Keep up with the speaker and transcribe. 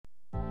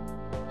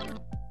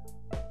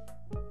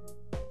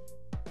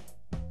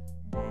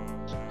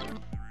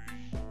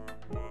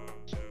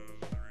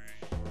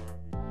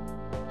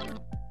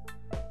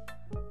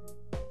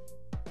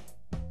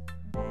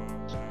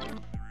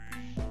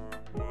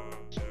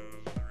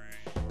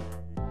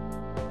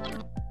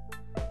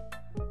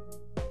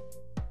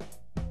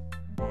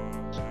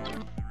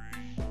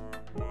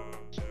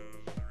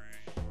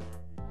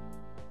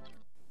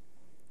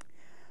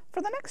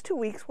For the next 2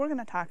 weeks, we're going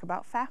to talk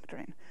about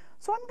factoring.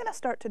 So I'm going to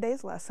start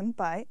today's lesson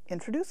by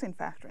introducing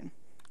factoring.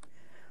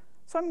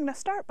 So I'm going to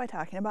start by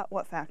talking about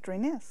what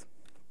factoring is.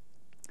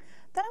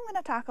 Then I'm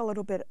going to talk a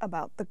little bit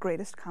about the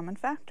greatest common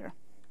factor.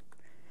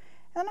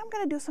 And then I'm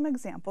going to do some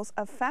examples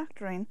of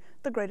factoring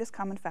the greatest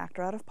common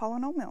factor out of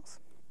polynomials.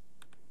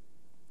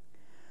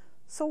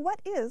 So what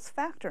is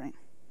factoring?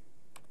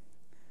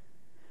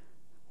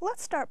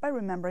 Let's start by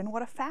remembering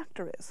what a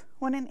factor is.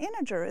 When an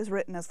integer is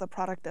written as the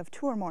product of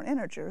two or more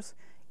integers,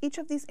 each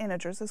of these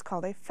integers is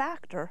called a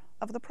factor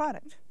of the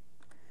product.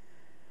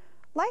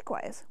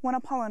 Likewise, when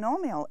a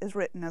polynomial is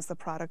written as the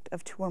product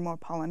of two or more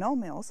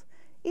polynomials,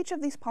 each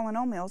of these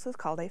polynomials is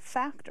called a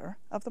factor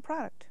of the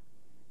product.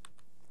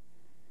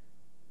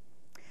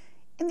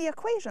 In the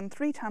equation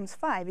 3 times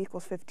 5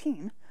 equals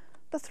 15,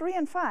 the 3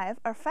 and 5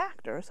 are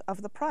factors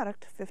of the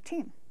product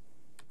 15.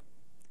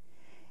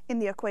 In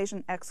the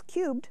equation x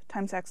cubed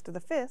times x to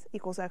the 5th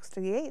equals x to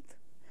the 8th,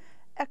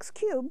 x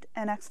cubed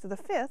and x to the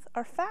 5th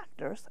are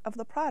factors of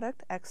the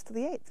product x to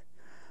the 8th.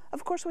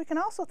 Of course, we can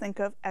also think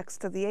of x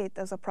to the 8th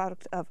as a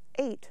product of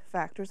 8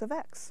 factors of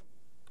x.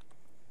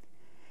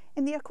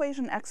 In the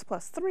equation x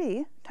plus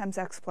 3 times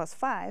x plus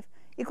 5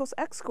 equals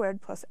x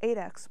squared plus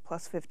 8x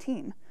plus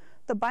 15,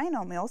 the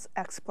binomials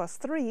x plus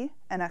 3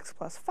 and x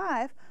plus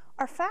 5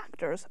 are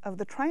factors of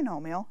the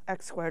trinomial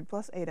x squared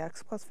plus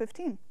 8x plus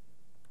 15.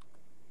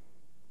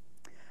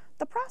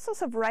 The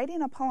process of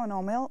writing a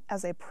polynomial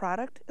as a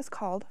product is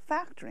called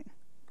factoring.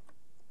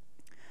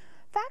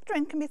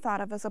 Factoring can be thought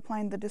of as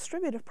applying the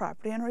distributive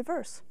property in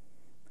reverse.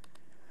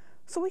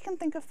 So we can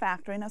think of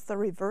factoring as the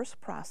reverse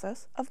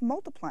process of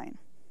multiplying.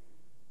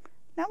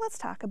 Now let's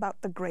talk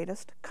about the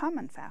greatest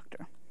common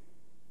factor.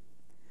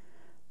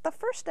 The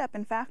first step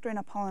in factoring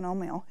a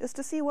polynomial is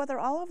to see whether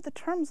all of the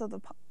terms of the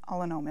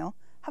polynomial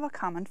have a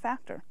common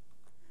factor.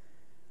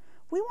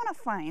 We want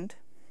to find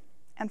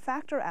and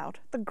factor out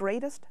the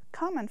greatest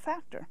common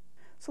factor.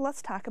 So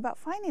let's talk about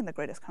finding the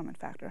greatest common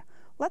factor.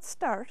 Let's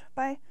start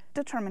by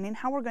determining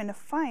how we're going to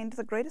find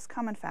the greatest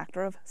common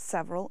factor of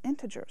several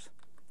integers.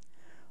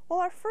 Well,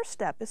 our first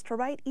step is to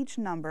write each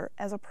number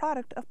as a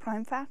product of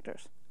prime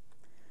factors.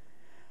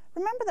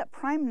 Remember that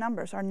prime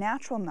numbers are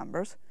natural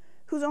numbers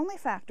whose only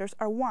factors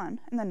are 1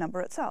 and the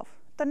number itself.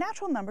 The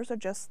natural numbers are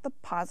just the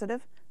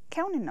positive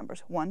counting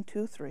numbers, 1,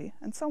 2, 3,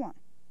 and so on.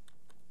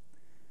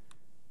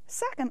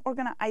 Second, we're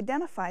going to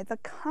identify the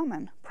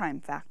common prime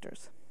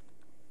factors.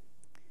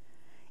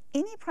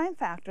 Any prime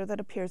factor that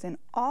appears in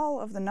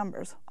all of the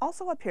numbers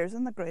also appears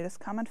in the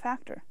greatest common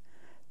factor.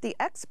 The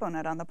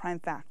exponent on the prime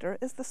factor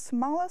is the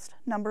smallest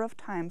number of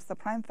times the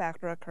prime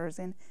factor occurs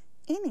in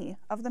any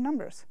of the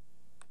numbers.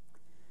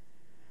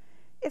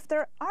 If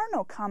there are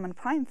no common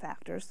prime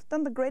factors,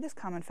 then the greatest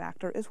common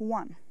factor is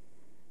 1.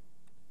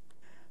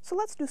 So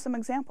let's do some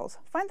examples.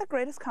 Find the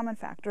greatest common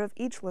factor of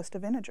each list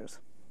of integers.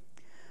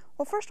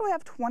 Well, first we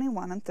have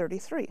 21 and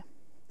 33.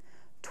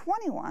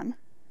 21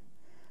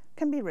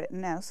 can be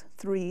written as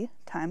 3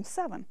 times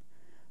 7.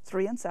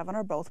 3 and 7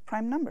 are both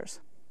prime numbers.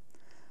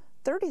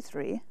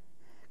 33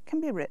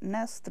 can be written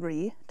as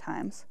 3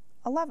 times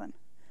 11.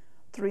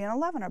 3 and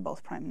 11 are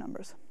both prime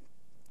numbers.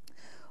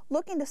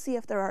 Looking to see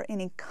if there are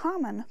any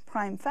common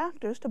prime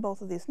factors to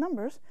both of these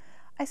numbers,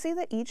 I see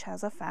that each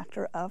has a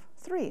factor of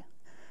 3.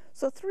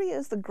 So 3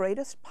 is the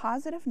greatest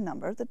positive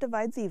number that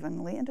divides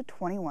evenly into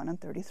 21 and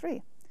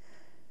 33.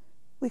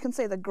 We can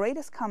say the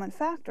greatest common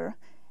factor,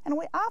 and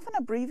we often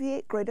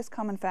abbreviate greatest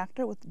common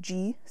factor with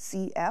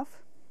GCF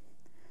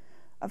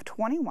of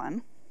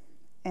 21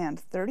 and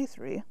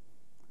 33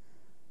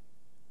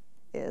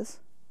 is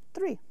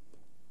 3.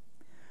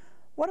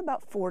 What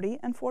about 40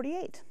 and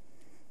 48?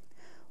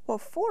 Well,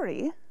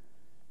 40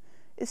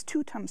 is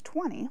 2 times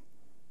 20,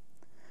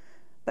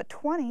 but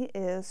 20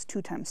 is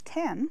 2 times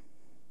 10,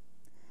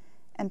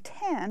 and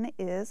 10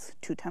 is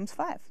 2 times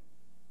 5.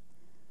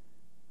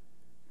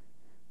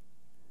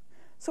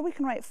 So we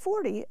can write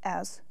 40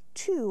 as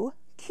 2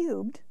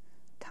 cubed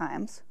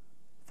times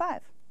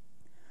 5.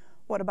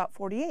 What about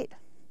 48?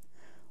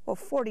 Well,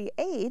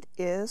 48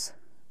 is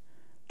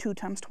 2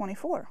 times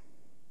 24.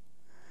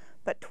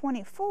 But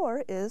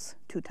 24 is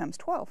 2 times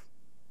 12.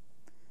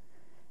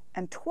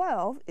 And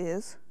 12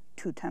 is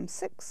 2 times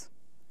 6.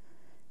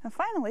 And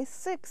finally,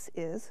 6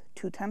 is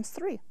 2 times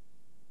 3.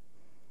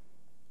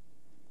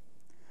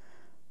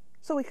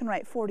 So we can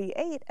write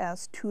 48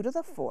 as 2 to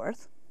the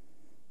 4th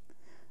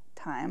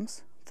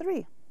times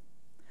 3.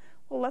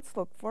 Well, let's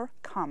look for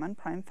common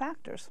prime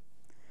factors.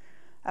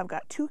 I've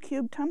got 2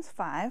 cubed times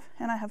 5,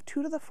 and I have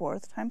 2 to the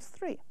 4th times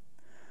 3.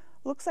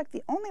 Looks like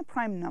the only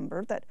prime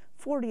number that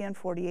 40 and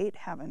 48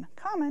 have in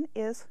common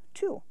is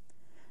 2.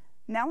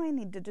 Now I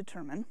need to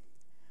determine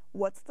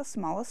what's the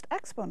smallest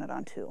exponent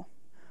on 2.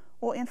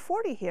 Well, in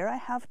 40 here I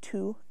have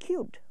 2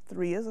 cubed.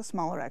 3 is a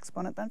smaller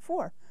exponent than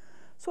 4.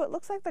 So it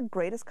looks like the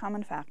greatest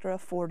common factor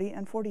of 40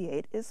 and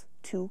 48 is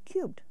 2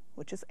 cubed,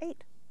 which is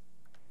 8.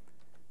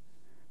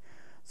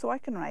 So I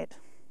can write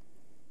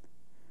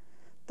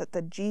that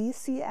the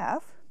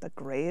GCF, the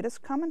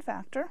greatest common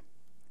factor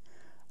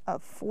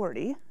of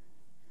 40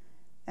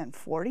 and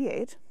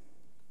 48,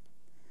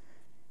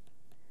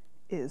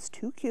 is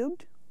 2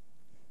 cubed,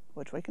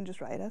 which we can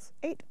just write as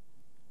 8.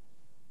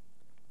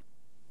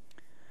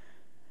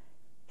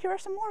 Here are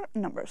some more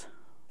numbers,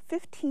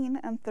 15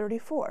 and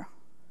 34.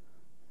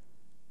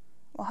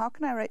 Well, how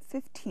can I write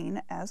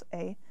 15 as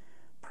a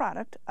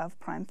product of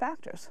prime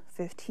factors?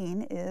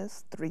 15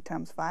 is 3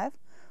 times 5.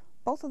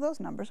 Both of those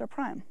numbers are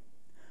prime.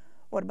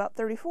 What about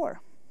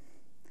 34?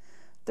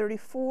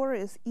 34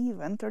 is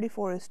even.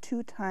 34 is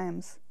 2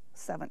 times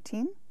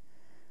 17.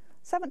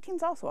 17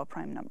 is also a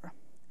prime number.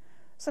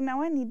 So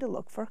now I need to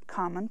look for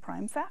common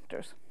prime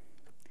factors.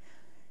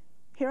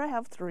 Here I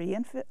have 3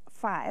 and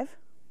 5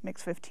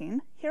 makes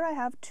 15. Here I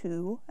have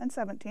 2 and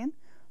 17.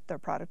 Their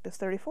product is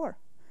 34.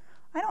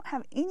 I don't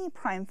have any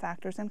prime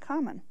factors in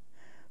common.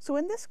 So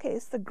in this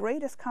case, the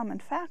greatest common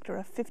factor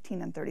of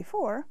 15 and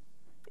 34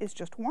 is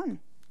just 1.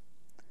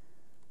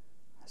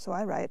 So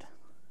I write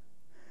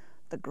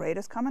the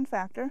greatest common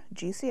factor,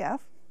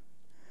 GCF,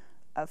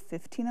 of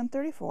 15 and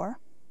 34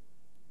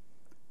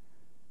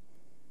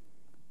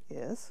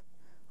 is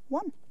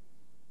 1.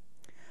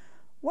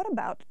 What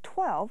about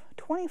 12,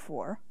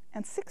 24,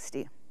 and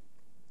 60?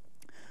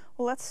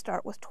 Well, let's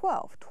start with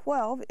 12.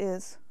 12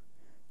 is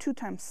 2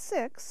 times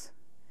 6,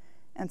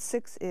 and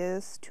 6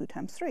 is 2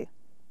 times 3.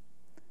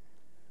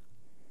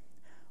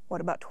 What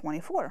about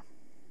 24?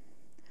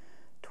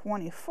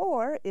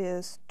 24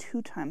 is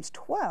 2 times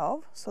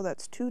 12, so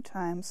that's 2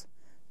 times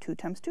 2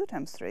 times 2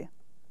 times 3.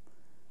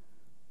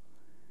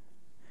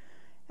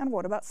 And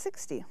what about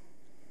 60?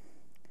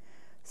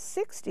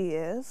 60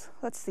 is,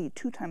 let's see,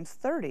 2 times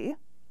 30.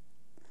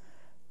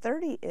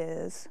 30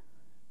 is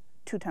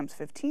 2 times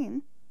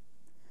 15.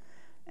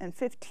 And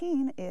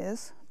 15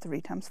 is 3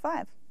 times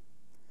 5.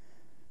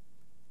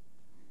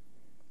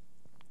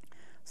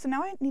 So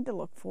now I need to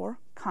look for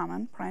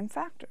common prime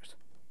factors.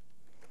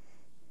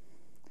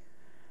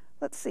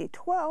 Let's see,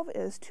 12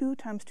 is 2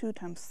 times 2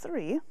 times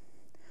 3.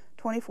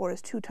 24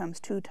 is 2 times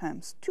 2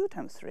 times 2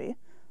 times 3.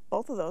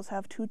 Both of those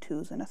have 2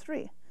 2's and a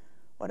 3.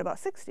 What about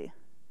 60?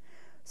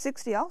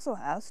 60 also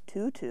has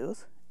 2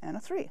 2's and a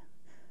 3.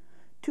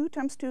 2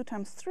 times 2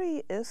 times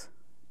 3 is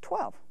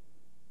 12.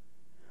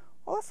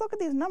 Well, let's look at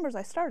these numbers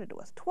I started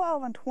with.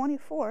 12 and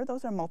 24,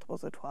 those are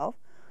multiples of 12.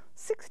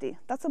 60,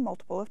 that's a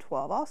multiple of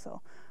 12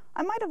 also.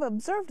 I might have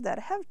observed that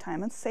ahead of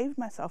time and saved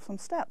myself some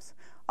steps.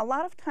 A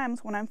lot of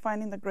times when I'm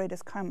finding the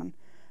greatest common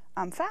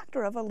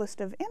factor of a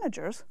list of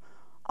integers,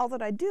 all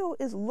that I do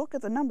is look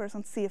at the numbers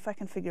and see if I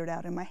can figure it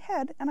out in my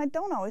head, and I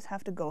don't always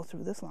have to go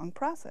through this long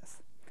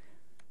process.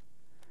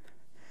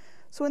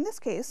 So in this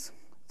case,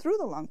 through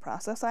the long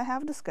process, I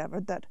have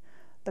discovered that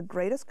the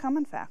greatest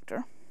common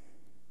factor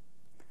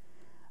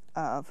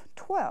of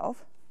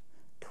 12,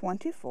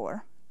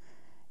 24,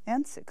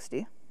 and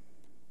 60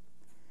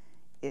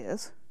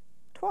 is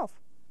 12.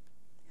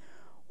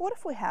 What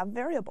if we have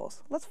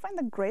variables? Let's find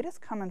the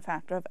greatest common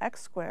factor of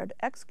x squared,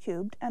 x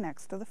cubed, and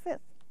x to the 5th.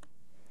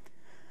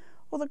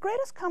 Well, the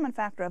greatest common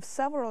factor of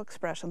several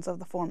expressions of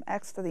the form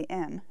x to the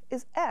n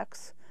is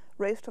x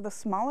raised to the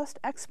smallest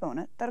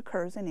exponent that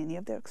occurs in any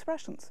of the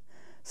expressions,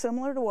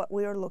 similar to what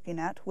we are looking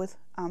at with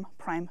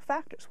prime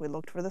factors. We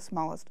looked for the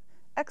smallest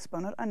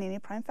exponent on any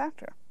prime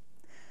factor.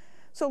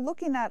 So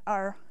looking at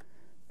our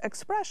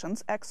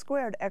expressions, x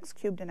squared, x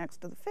cubed, and x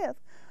to the 5th,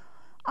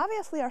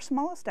 obviously our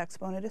smallest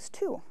exponent is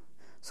 2.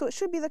 So it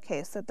should be the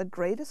case that the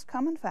greatest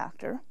common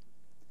factor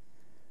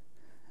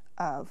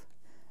of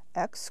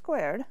x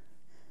squared,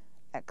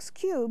 x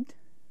cubed,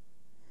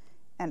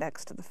 and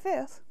x to the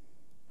 5th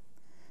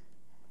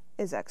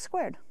is x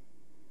squared.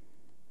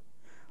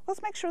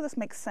 Let's make sure this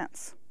makes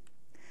sense.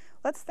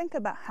 Let's think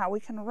about how we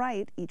can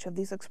write each of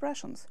these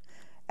expressions.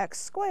 X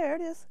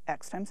squared is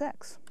x times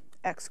x.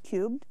 X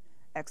cubed,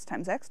 x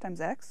times x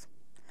times x.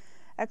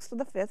 X to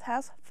the 5th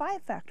has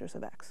 5 factors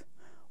of x.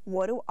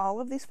 What do all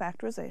of these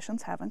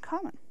factorizations have in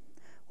common?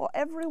 Well,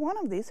 every one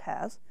of these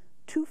has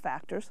 2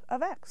 factors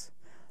of x.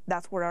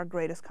 That's where our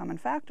greatest common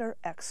factor,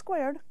 x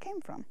squared,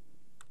 came from.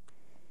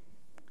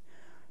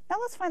 Now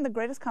let's find the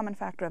greatest common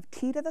factor of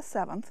t to the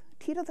 7th,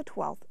 t to the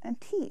 12th,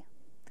 and t.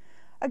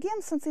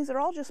 Again, since these are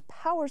all just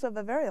powers of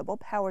a variable,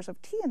 powers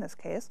of t in this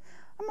case,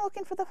 I'm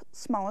looking for the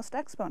smallest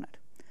exponent.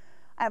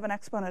 I have an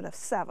exponent of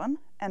 7,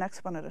 an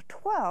exponent of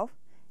 12,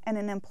 and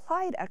an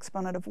implied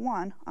exponent of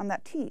 1 on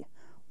that t.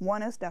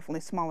 1 is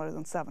definitely smaller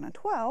than 7 and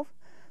 12,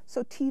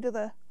 so t to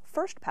the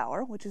first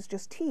power, which is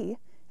just t,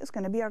 is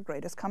going to be our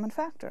greatest common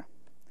factor.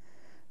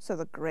 So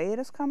the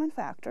greatest common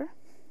factor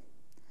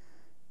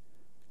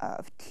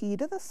of t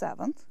to the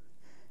 7th,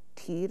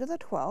 t to the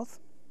 12th,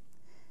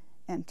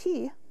 and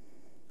t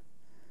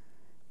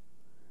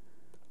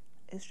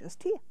is just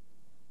t.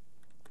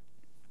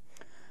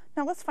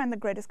 Now let's find the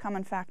greatest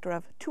common factor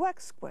of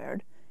 2x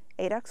squared,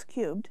 8x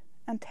cubed,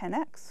 and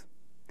 10x.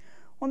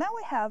 Well, now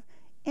we have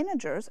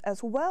integers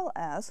as well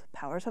as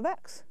powers of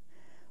x.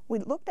 We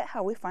looked at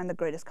how we find the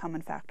greatest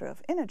common factor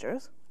of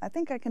integers. I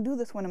think I can do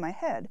this one in my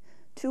head.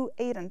 2,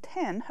 8, and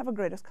 10 have a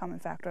greatest common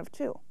factor of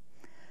 2.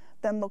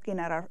 Then looking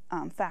at our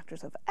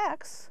factors of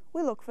x,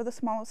 we look for the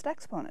smallest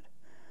exponent.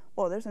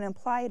 Well, there's an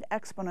implied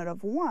exponent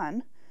of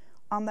 1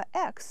 on the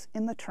x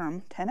in the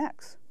term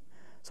 10x.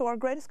 So our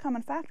greatest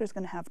common factor is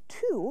going to have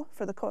 2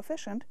 for the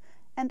coefficient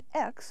and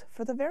x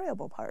for the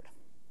variable part.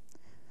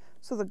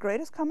 So the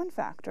greatest common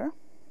factor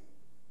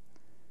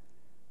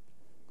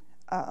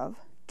of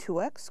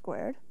 2x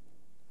squared,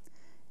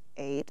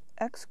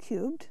 8x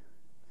cubed,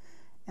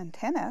 and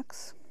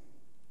 10x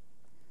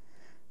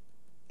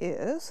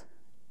is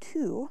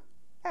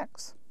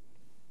 2x.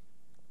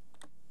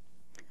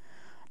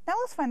 Now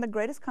let's find the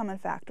greatest common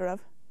factor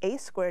of a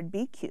squared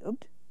b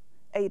cubed,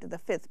 a to the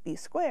 5th b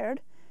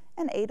squared,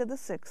 and a to the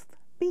 6th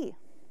b.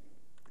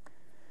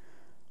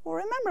 Well,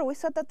 remember we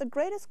said that the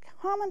greatest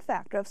common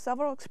factor of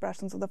several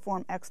expressions of the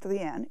form x to the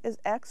n is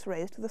x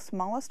raised to the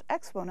smallest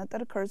exponent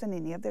that occurs in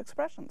any of the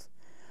expressions.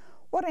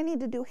 What I need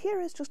to do here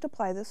is just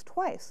apply this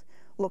twice.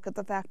 Look at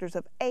the factors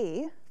of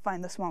a,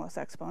 find the smallest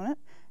exponent,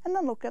 and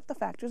then look at the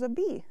factors of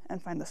b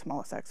and find the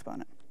smallest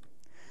exponent.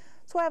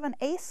 So I have an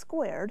a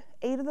squared,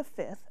 a to the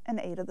 5th, and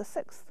a to the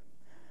 6th.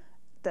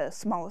 The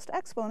smallest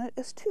exponent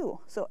is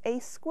 2, so a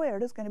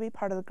squared is going to be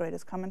part of the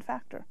greatest common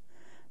factor.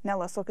 Now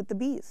let's look at the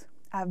b's.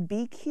 I have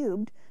b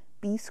cubed,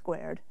 b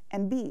squared,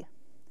 and b.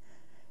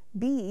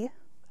 b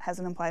has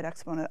an implied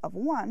exponent of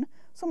 1,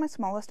 so my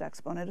smallest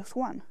exponent is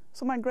 1.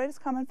 So my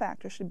greatest common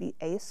factor should be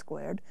a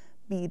squared,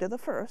 b to the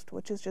 1st,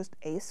 which is just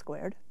a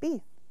squared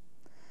b.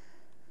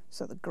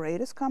 So the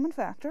greatest common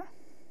factor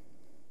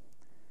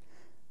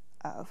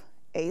of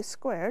a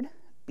squared,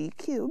 b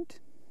cubed,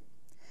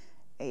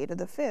 a to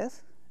the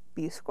 5th,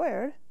 b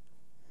squared,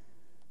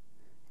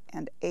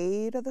 and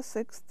a to the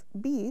 6th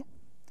b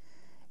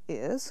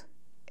is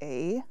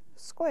a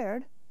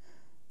squared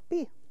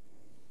b.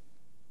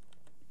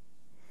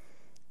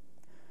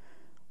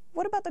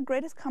 What about the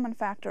greatest common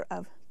factor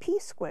of p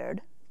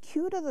squared,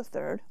 q to the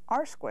 3rd,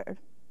 r squared,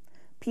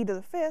 p to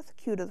the 5th,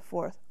 q to the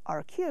 4th,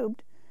 r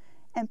cubed,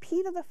 and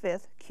p to the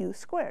 5th, q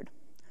squared?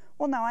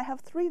 Well, now I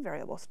have 3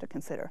 variables to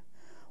consider.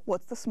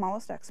 What's the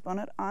smallest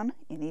exponent on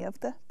any of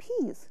the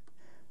p's?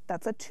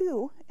 That's a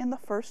 2 in the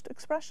first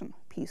expression,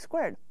 p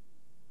squared.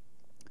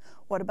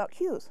 What about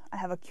q's? I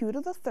have a q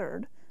to the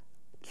 3rd,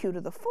 q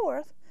to the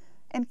 4th,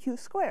 and q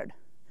squared.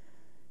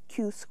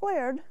 Q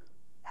squared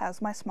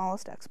has my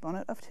smallest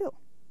exponent of 2.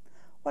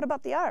 What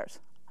about the r's?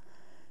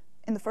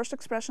 In the first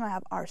expression I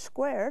have r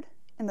squared.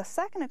 In the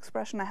second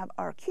expression I have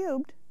r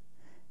cubed.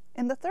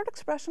 In the third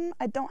expression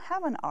I don't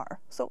have an r,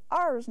 so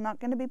r is not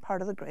going to be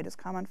part of the greatest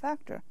common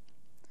factor.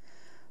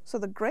 So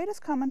the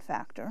greatest common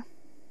factor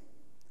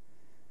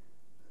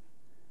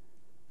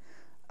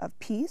of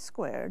p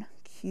squared,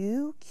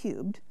 q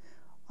cubed,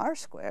 r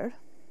squared,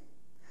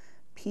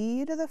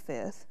 p to the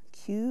 5th,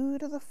 q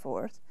to the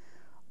 4th,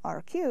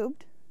 r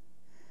cubed,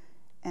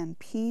 and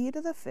p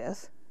to the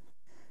 5th,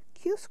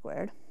 q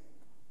squared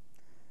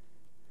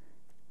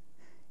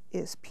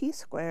is p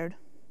squared,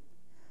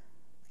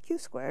 q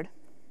squared,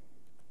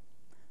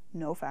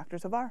 no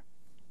factors of r.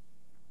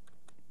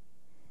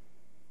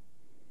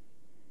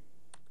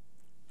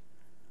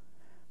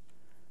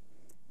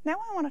 Now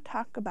I want to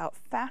talk about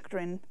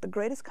factoring the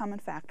greatest common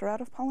factor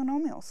out of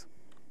polynomials.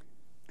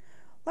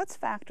 Let's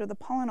factor the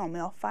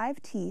polynomial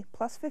 5t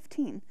plus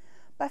 15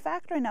 by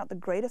factoring out the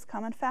greatest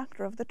common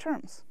factor of the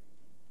terms.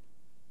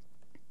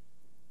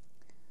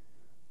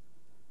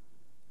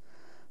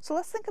 So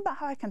let's think about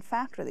how I can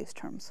factor these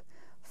terms.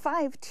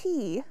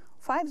 5t,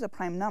 5 is a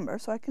prime number,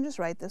 so I can just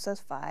write this as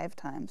 5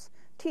 times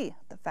t.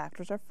 The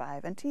factors are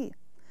 5 and t.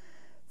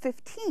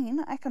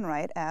 15 I can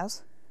write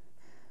as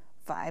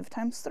 5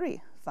 times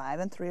 3. 5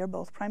 and 3 are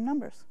both prime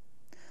numbers.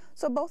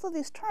 So both of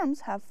these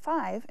terms have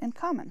 5 in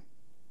common.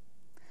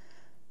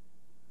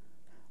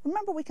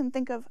 Remember, we can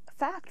think of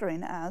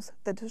factoring as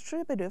the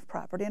distributive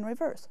property in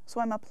reverse. So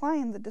I'm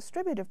applying the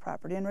distributive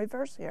property in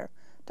reverse here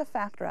to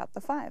factor out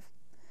the 5.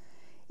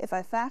 If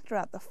I factor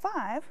out the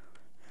 5,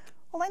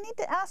 well, I need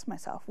to ask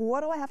myself,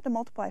 what do I have to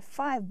multiply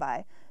 5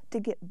 by to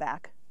get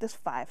back this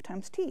 5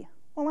 times t?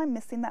 Well, I'm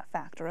missing that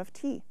factor of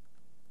t.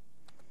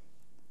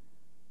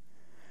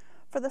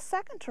 For the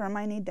second term,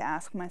 I need to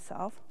ask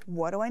myself,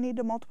 what do I need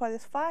to multiply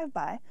this 5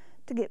 by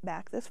to get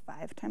back this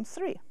 5 times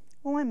 3?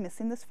 Well, I'm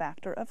missing this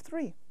factor of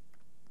 3.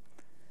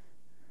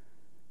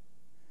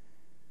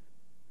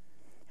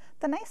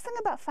 The nice thing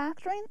about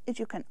factoring is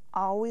you can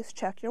always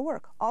check your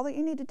work. All that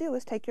you need to do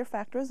is take your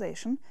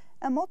factorization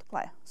and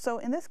multiply. So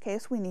in this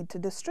case, we need to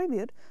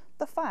distribute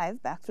the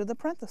 5 back through the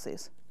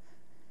parentheses.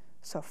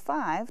 So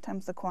 5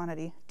 times the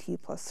quantity t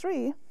plus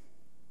 3,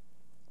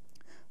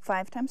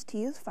 5 times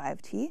t is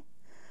 5t,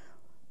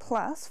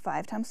 plus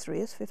 5 times 3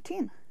 is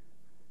 15.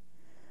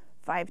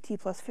 5t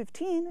plus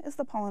 15 is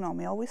the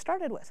polynomial we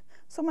started with,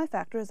 so my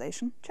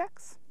factorization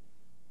checks.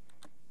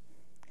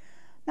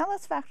 Now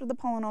let's factor the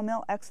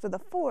polynomial x to the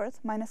 4th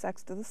minus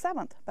x to the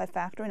 7th by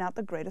factoring out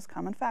the greatest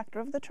common factor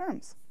of the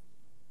terms.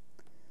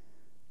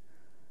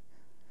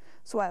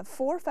 So I have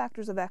 4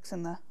 factors of x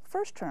in the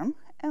first term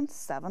and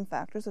 7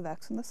 factors of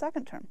x in the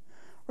second term.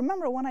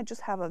 Remember, when I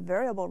just have a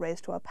variable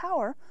raised to a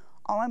power,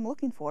 all I'm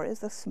looking for is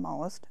the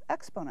smallest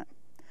exponent.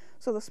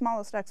 So the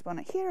smallest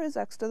exponent here is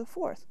x to the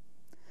 4th.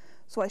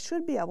 So I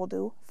should be able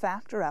to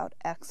factor out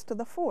x to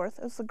the 4th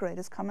as the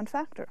greatest common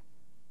factor.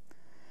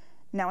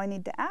 Now I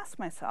need to ask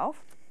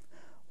myself,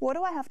 what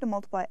do I have to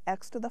multiply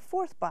x to the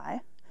fourth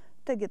by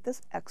to get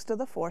this x to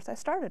the fourth I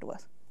started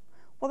with?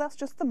 Well, that's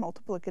just the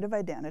multiplicative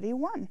identity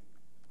 1.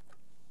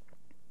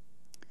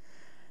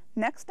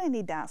 Next, I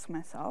need to ask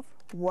myself,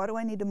 what do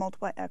I need to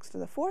multiply x to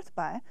the fourth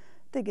by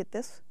to get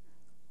this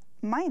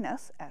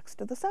minus x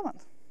to the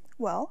seventh?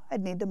 Well,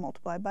 I'd need to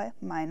multiply by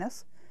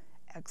minus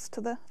x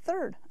to the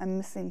third. I'm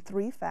missing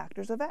 3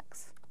 factors of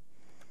x.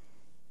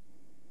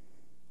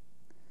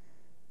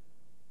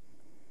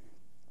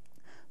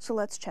 So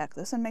let's check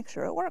this and make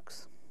sure it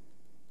works.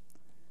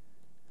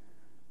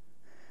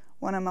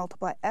 When I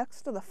multiply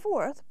x to the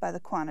fourth by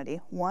the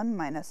quantity 1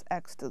 minus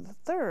x to the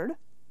third,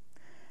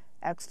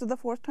 x to the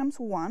fourth times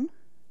 1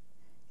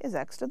 is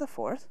x to the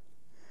fourth,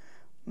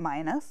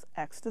 minus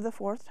x to the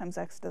fourth times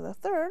x to the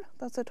third,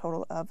 that's a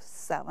total of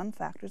 7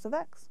 factors of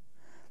x.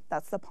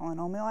 That's the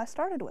polynomial I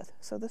started with,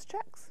 so this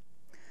checks.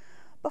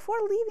 Before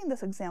leaving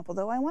this example,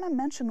 though, I want to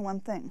mention one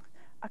thing.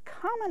 A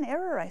common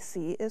error I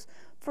see is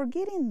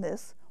forgetting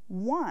this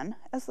 1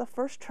 as the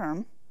first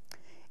term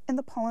in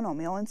the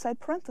polynomial inside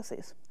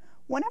parentheses.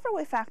 Whenever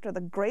we factor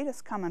the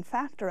greatest common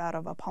factor out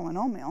of a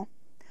polynomial,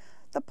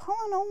 the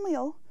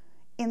polynomial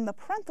in the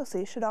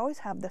parentheses should always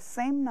have the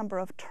same number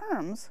of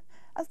terms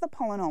as the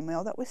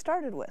polynomial that we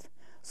started with.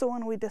 So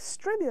when we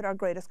distribute our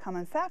greatest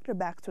common factor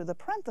back through the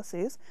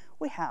parentheses,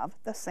 we have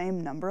the same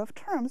number of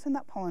terms in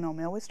that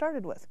polynomial we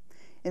started with.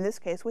 In this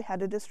case, we had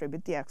to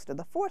distribute the x to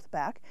the fourth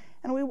back,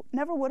 and we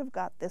never would have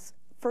got this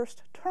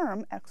first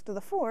term, x to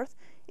the fourth,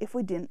 if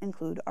we didn't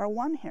include our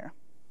 1 here.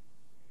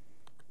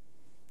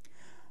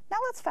 Now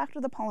let's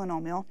factor the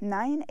polynomial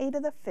 9a to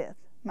the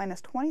fifth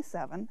minus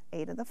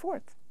 27a to the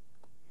fourth.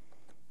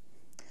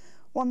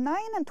 Well, 9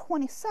 and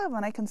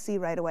 27, I can see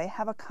right away,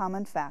 have a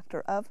common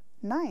factor of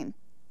 9.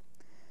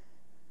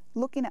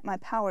 Looking at my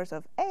powers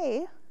of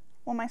a,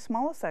 well, my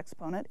smallest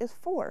exponent is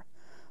 4.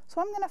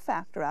 So I'm going to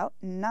factor out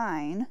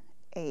 9a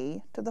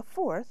to the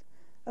fourth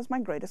as my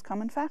greatest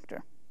common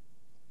factor.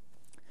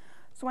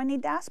 So I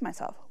need to ask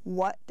myself,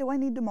 what do I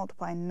need to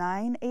multiply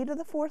 9a to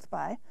the fourth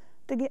by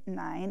to get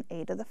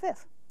 9a to the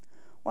fifth?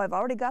 Well, I've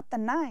already got the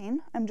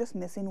 9. I'm just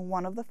missing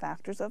one of the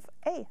factors of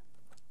a.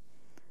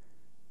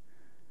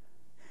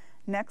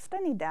 Next, I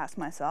need to ask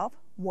myself,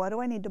 what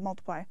do I need to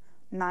multiply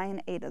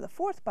 9a to the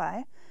fourth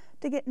by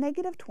to get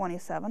negative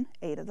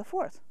 27a to the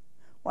fourth?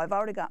 Well, I've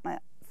already got my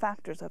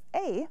factors of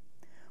a.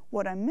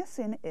 What I'm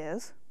missing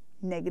is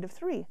negative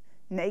 3.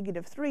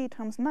 Negative 3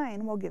 times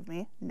 9 will give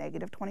me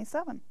negative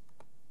 27.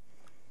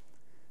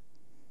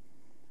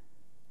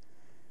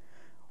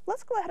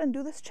 Let's go ahead and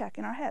do this check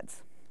in our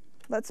heads.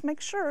 Let's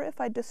make sure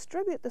if I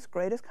distribute this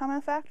greatest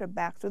common factor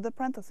back through the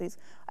parentheses,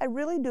 I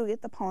really do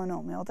get the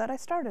polynomial that I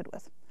started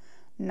with.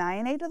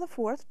 9a to the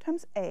fourth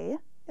times a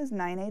is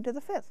 9a to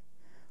the fifth.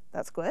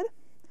 That's good.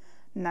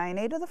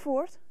 9a to the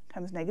fourth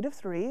times negative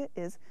 3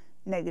 is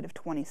negative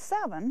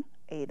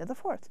 27a to the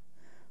fourth.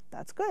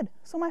 That's good.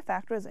 So my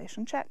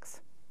factorization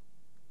checks.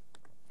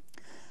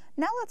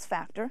 Now let's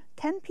factor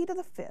 10p to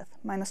the fifth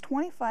minus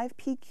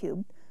 25p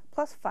cubed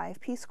plus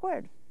 5p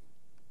squared.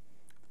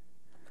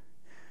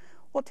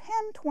 Well,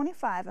 10,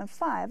 25, and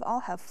 5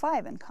 all have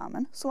 5 in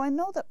common, so I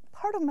know that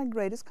part of my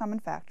greatest common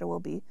factor will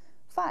be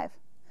 5.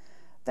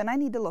 Then I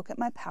need to look at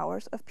my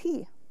powers of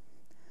p.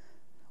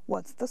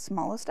 What's the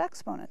smallest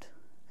exponent?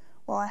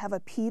 Well, I have a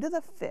p to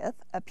the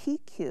fifth, a p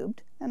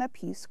cubed, and a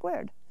p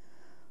squared.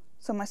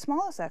 So my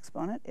smallest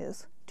exponent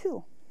is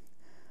 2.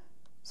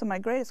 So my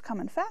greatest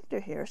common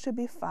factor here should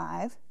be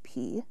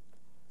 5p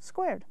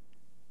squared.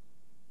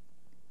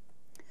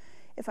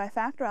 If I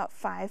factor out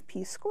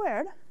 5p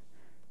squared,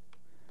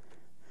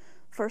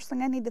 first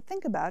thing I need to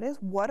think about is,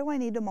 what do I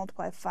need to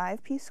multiply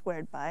 5p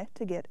squared by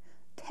to get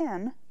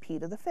 10p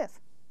to the fifth?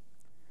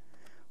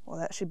 Well,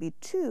 that should be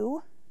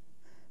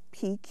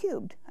 2p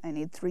cubed. I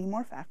need 3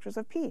 more factors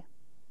of p.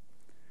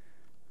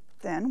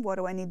 Then what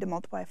do I need to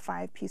multiply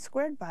 5p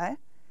squared by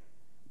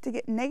to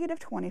get negative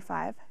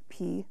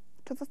 25p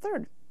to the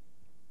third?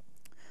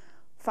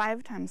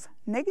 5 times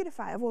negative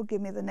 5 will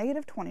give me the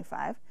negative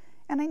 25,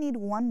 and I need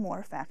 1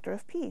 more factor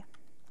of p.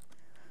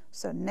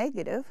 So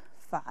negative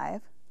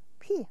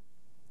 5p.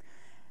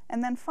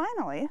 And then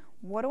finally,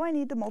 what do I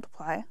need to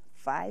multiply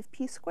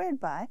 5p squared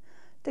by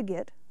to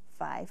get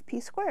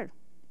 5p squared?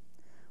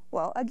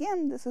 Well,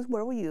 again, this is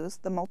where we use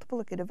the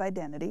multiplicative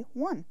identity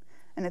 1,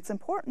 and it's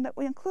important that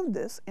we include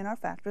this in our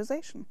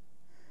factorization.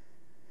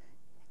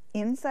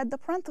 Inside the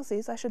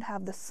parentheses, I should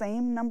have the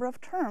same number of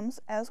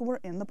terms as were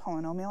in the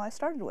polynomial I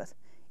started with.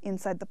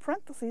 Inside the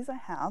parentheses, I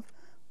have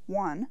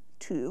 1,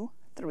 2,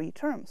 3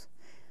 terms.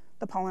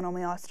 The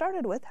polynomial I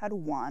started with had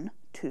 1,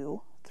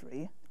 2,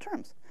 3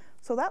 terms.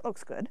 So that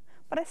looks good,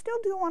 but I still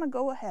do want to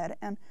go ahead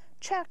and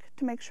check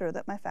to make sure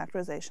that my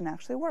factorization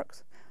actually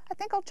works. I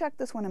think I'll check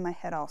this one in my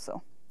head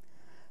also.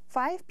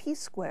 5p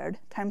squared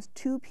times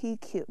 2p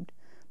cubed.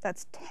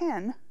 That's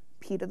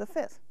 10p to the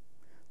fifth.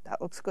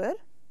 That looks good.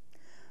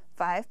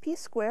 5p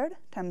squared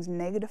times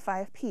negative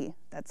 5p.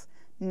 That's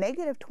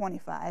negative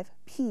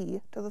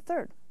 25p to the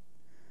third.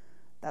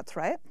 That's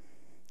right.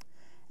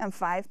 And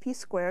 5p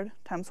squared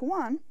times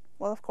 1,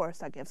 Well, of course,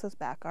 that gives us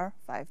back our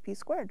 5p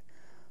squared.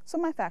 So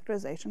my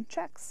factorization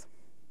checks.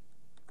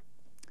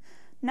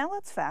 Now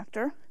let's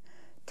factor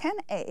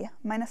 10a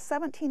minus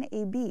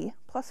 17ab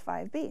plus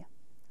 5b.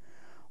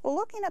 Well,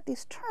 looking at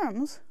these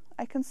terms,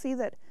 I can see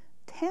that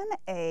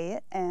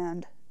 10a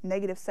and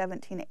negative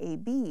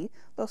 17ab,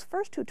 those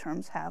first two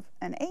terms have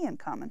an a in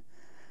common.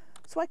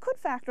 So I could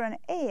factor an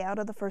a out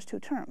of the first two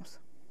terms.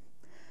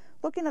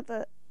 Looking at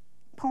the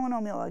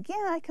polynomial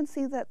again, I can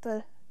see that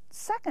the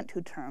second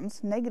two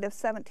terms, negative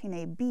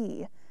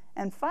 17ab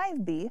and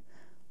 5b,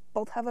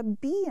 both have a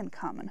b in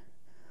common.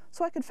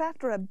 So I could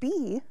factor a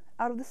b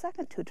out of the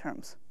second two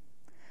terms.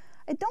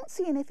 I don't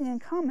see anything in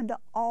common to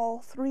all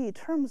three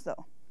terms,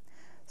 though.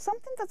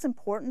 Something that's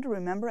important to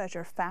remember as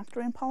you're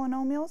factoring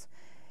polynomials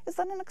is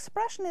that an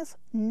expression is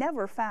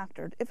never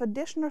factored if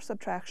addition or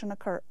subtraction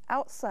occur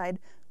outside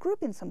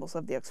grouping symbols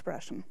of the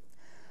expression.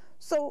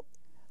 So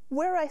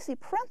where I see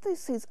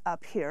parentheses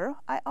up here,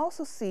 I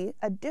also see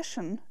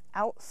addition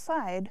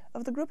outside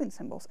of the grouping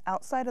symbols,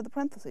 outside of the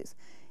parentheses,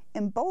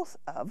 in both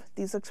of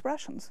these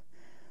expressions.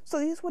 So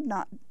these would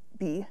not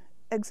be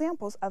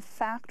examples of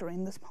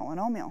factoring this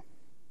polynomial.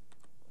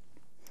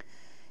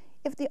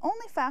 If the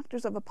only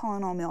factors of a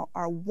polynomial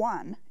are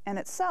 1 and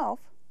itself,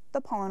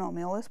 the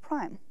polynomial is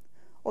prime.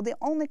 Well, the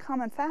only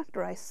common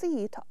factor I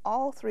see to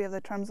all three of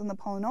the terms in the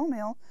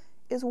polynomial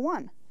is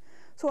 1.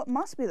 So it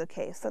must be the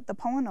case that the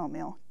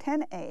polynomial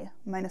 10a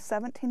minus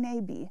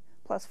 17ab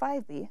plus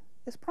 5b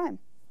is prime.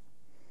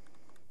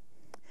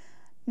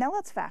 Now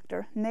let's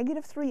factor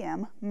negative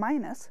 3m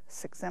minus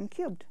 6m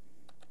cubed.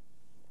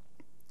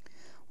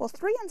 Well,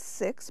 3 and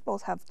 6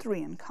 both have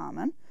 3 in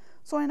common,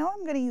 so I know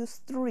I'm going to use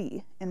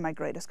 3 in my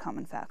greatest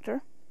common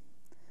factor.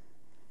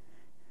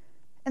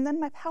 And then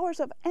my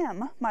powers of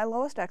m, my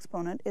lowest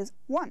exponent, is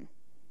 1.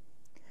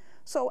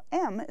 So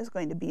m is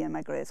going to be in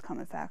my greatest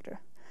common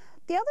factor.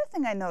 The other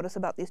thing I notice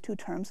about these two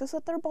terms is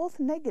that they're both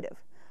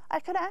negative. I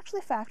could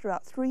actually factor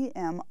out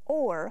 3m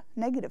or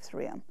negative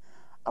 3m.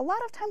 A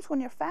lot of times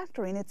when you're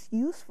factoring, it's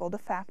useful to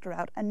factor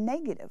out a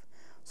negative.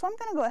 So I'm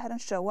going to go ahead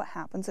and show what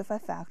happens if I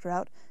factor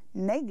out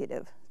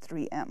negative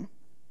 3m.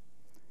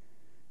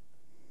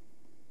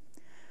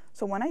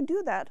 So when I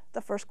do that,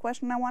 the first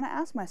question I want to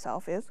ask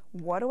myself is,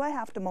 what do I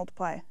have to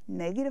multiply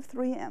negative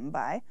 3m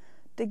by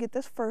to get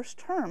this first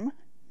term,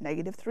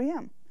 negative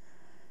 3m?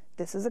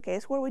 This is a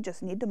case where we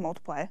just need to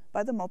multiply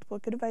by the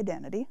multiplicative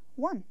identity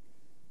 1.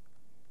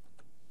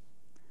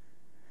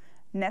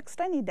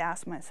 Next, I need to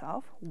ask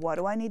myself, what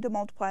do I need to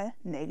multiply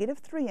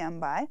negative 3m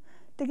by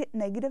to get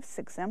negative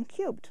 6m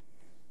cubed?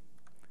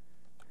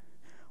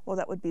 Well,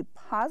 that would be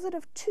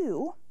positive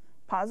 2.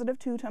 Positive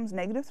 2 times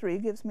negative 3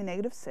 gives me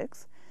negative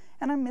 6.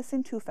 And I'm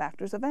missing two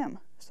factors of m,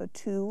 so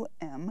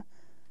 2m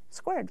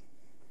squared.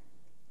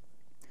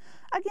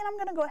 Again, I'm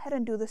going to go ahead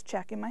and do this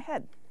check in my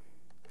head.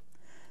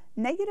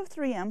 Negative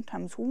 3m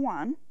times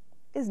 1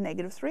 is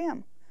negative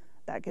 3m.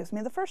 That gives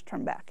me the first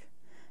term back.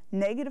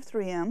 Negative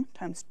 3m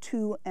times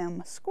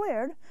 2m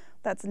squared,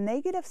 that's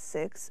negative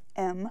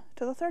 6m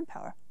to the third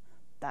power.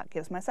 That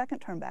gives my second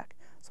term back.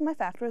 So my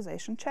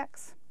factorization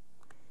checks.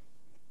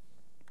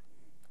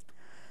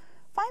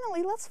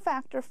 Finally, let's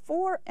factor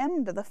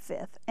 4m to the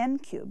fifth n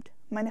cubed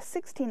minus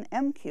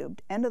 16m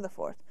cubed n to the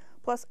fourth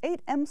plus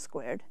 8m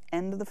squared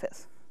n to the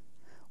fifth.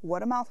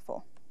 What a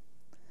mouthful.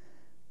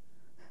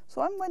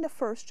 So I'm going to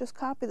first just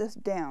copy this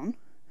down,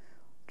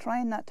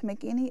 trying not to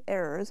make any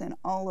errors in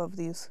all of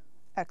these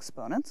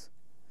exponents.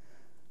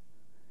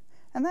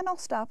 And then I'll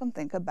stop and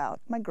think about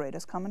my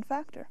greatest common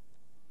factor.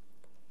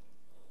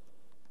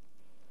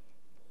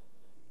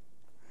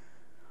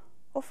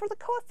 Well, for the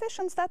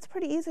coefficients, that's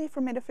pretty easy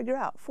for me to figure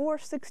out. 4,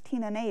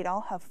 16, and 8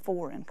 all have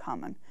 4 in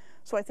common.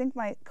 So I think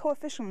my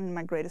coefficient in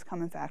my greatest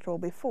common factor will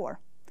be 4.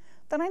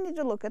 Then I need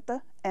to look at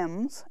the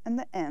m's and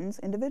the n's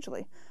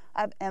individually.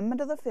 I have m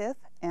to the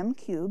fifth, m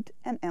cubed,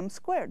 and m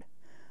squared.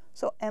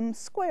 So m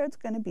squared is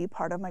going to be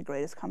part of my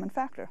greatest common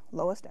factor,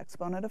 lowest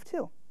exponent of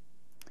 2.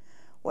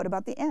 What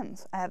about the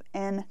n's? I have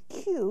n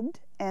cubed,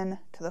 n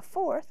to the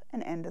fourth,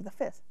 and n to the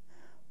fifth.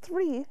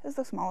 3 is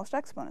the smallest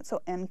exponent,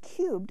 so n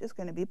cubed is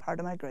going to be part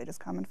of my greatest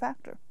common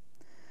factor.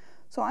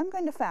 So I'm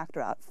going to factor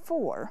out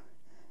 4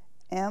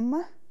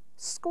 m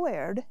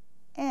squared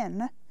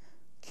n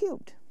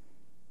cubed.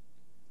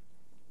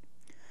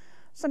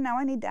 So now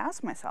I need to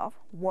ask myself,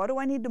 what do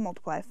I need to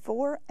multiply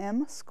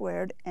 4m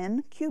squared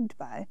n cubed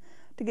by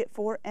to get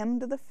 4m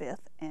to the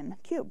fifth n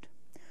cubed?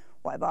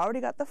 Well, I've already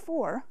got the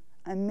 4.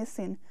 I'm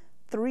missing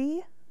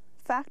 3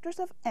 factors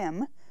of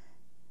m,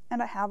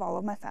 and I have all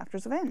of my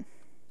factors of n.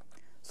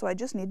 So I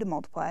just need to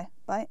multiply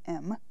by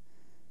m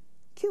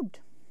cubed.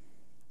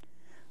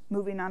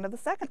 Moving on to the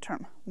second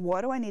term,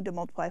 what do I need to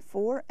multiply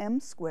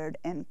 4m squared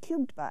n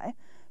cubed by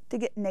to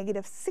get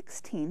negative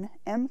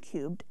 16m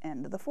cubed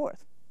n to the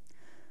fourth?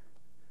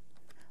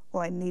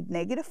 Well, I need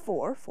negative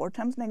 4. 4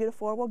 times negative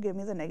 4 will give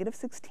me the negative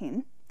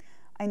 16.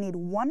 I need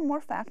one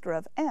more factor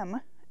of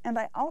m, and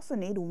I also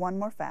need one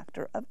more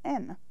factor of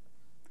n.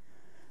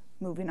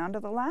 Moving on to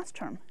the last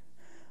term,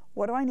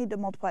 what do I need to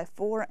multiply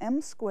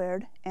 4m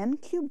squared n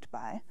cubed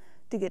by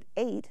to get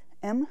 8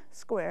 m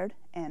squared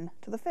n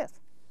to the 5th.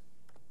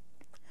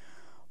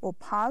 Well,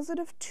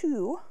 positive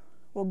 2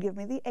 will give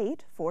me the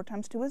 8. 4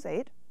 times 2 is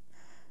 8.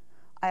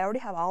 I already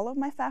have all of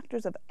my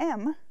factors of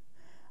m.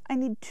 I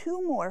need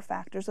 2 more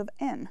factors of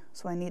n,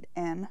 so I need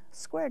n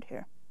squared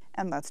here.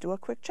 And let's do a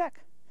quick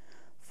check.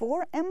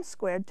 4m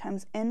squared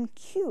times n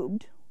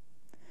cubed,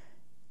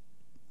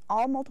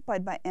 all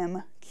multiplied by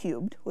m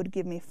cubed, would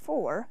give me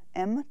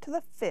 4m to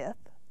the 5th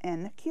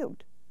n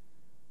cubed.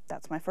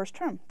 That's my first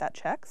term. That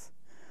checks.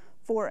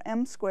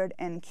 4m squared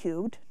n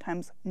cubed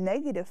times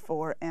negative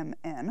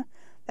 4mn,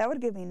 that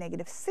would give me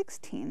negative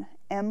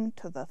 16m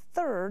to the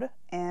 3rd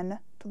n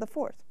to the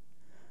 4th.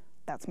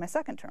 That's my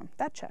second term.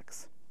 That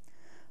checks.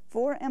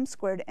 4m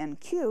squared n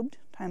cubed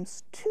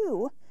times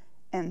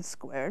 2n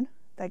squared,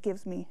 that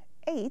gives me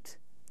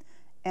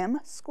 8m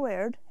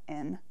squared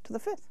n to the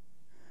 5th.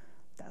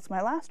 That's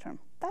my last term.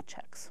 That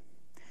checks.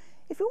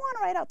 If you want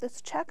to write out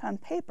this check on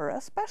paper,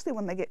 especially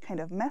when they get kind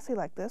of messy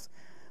like this,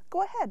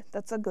 go ahead.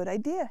 That's a good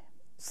idea.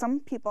 Some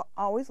people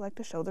always like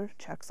to show their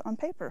checks on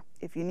paper.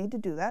 If you need to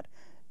do that,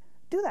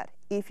 do that.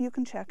 If you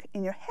can check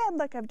in your head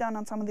like I've done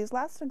on some of these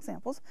last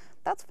examples,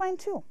 that's fine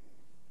too.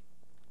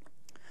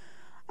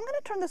 I'm going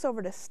to turn this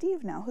over to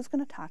Steve now, who's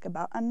going to talk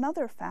about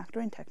another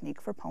factoring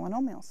technique for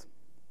polynomials.